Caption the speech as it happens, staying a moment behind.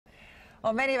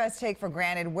Well, many of us take for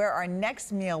granted where our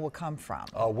next meal will come from.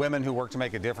 Women who work to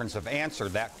make a difference have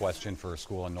answered that question for a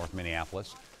school in North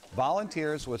Minneapolis.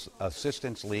 Volunteers with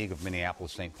Assistance League of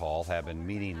Minneapolis-St. Paul have been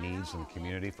meeting needs in the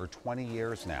community for 20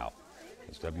 years now.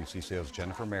 As WCCO's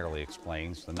Jennifer Mayerle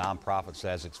explains, the nonprofit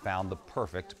says it's found the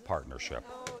perfect partnership.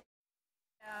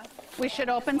 We should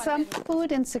open some.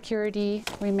 Food insecurity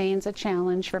remains a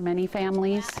challenge for many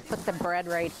families. Put the bread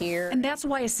right here. And that's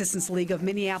why Assistance League of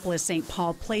Minneapolis-St.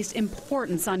 Paul placed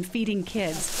importance on feeding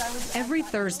kids. Every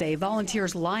Thursday,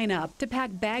 volunteers line up to pack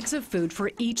bags of food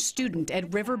for each student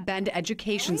at River Bend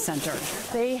Education Center.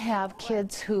 They have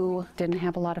kids who didn't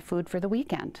have a lot of food for the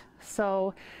weekend.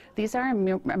 So these are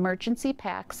emergency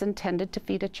packs intended to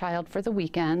feed a child for the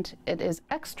weekend. It is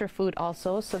extra food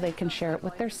also, so they can share it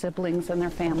with their siblings and their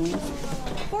families.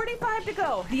 45 to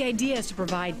go. The idea is to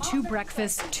provide 2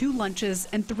 breakfasts, 2 lunches,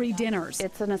 and 3 dinners.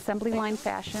 It's an assembly line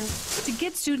fashion. To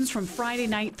get students from Friday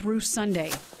night through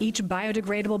Sunday, each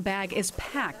biodegradable bag is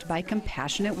packed by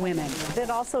compassionate women. It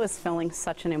also is filling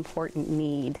such an important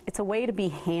need. It's a way to be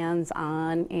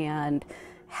hands-on and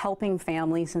helping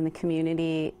families in the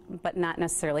community, but not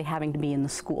necessarily having to be in the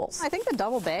schools. I think the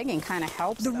double bagging kind of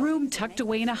helps. The room tucked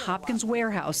away in a Hopkins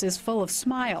warehouse is full of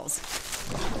smiles,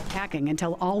 packing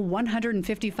until all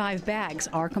 155 bags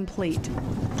are complete.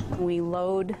 We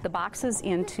load the boxes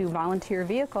into volunteer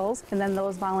vehicles, and then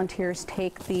those volunteers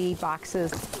take the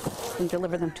boxes and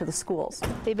deliver them to the schools.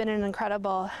 They've been an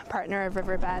incredible partner of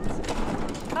River Bend.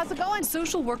 How's it going?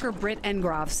 Social worker Britt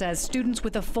Engroff says students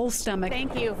with a full stomach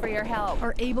Thank you for your help.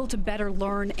 are able to better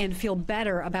learn and feel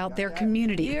better about their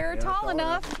community. You're tall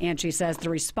enough. And she says the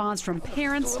response from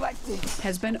parents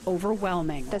has been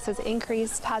overwhelming. This has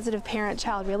increased positive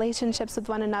parent-child relationships with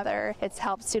one another. It's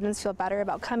helped students feel better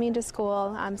about coming to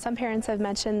school. Some parents have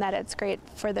mentioned that it's great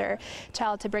for their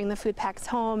child to bring the food packs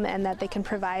home and that they can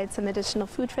provide some additional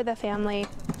food for the family.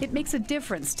 It makes a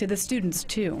difference to the students,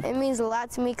 too. It means a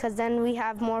lot to me because then we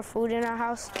have more food in our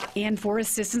house. And for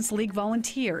Assistance League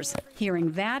volunteers,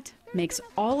 hearing that makes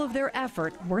all of their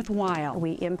effort worthwhile.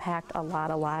 We impact a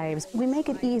lot of lives. We make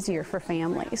it easier for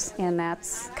families, and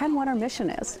that's kind of what our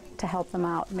mission is, to help them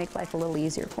out, make life a little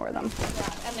easier for them.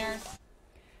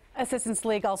 Assistance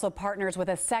League also partners with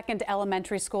a second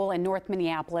elementary school in North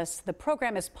Minneapolis. The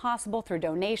program is possible through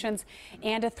donations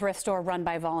and a thrift store run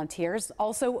by volunteers,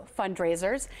 also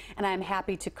fundraisers. And I'm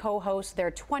happy to co-host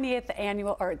their 20th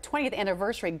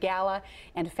anniversary gala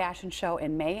and fashion show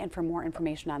in May. And for more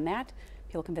information on that,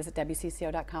 people can visit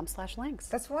WCCO.com/links.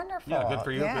 That's wonderful. Yeah, good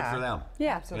for you, good for them.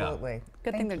 Yeah, Absolutely.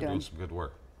 good thing they're doing. Doing some good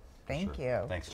work. Thank Sure. you. Thanks.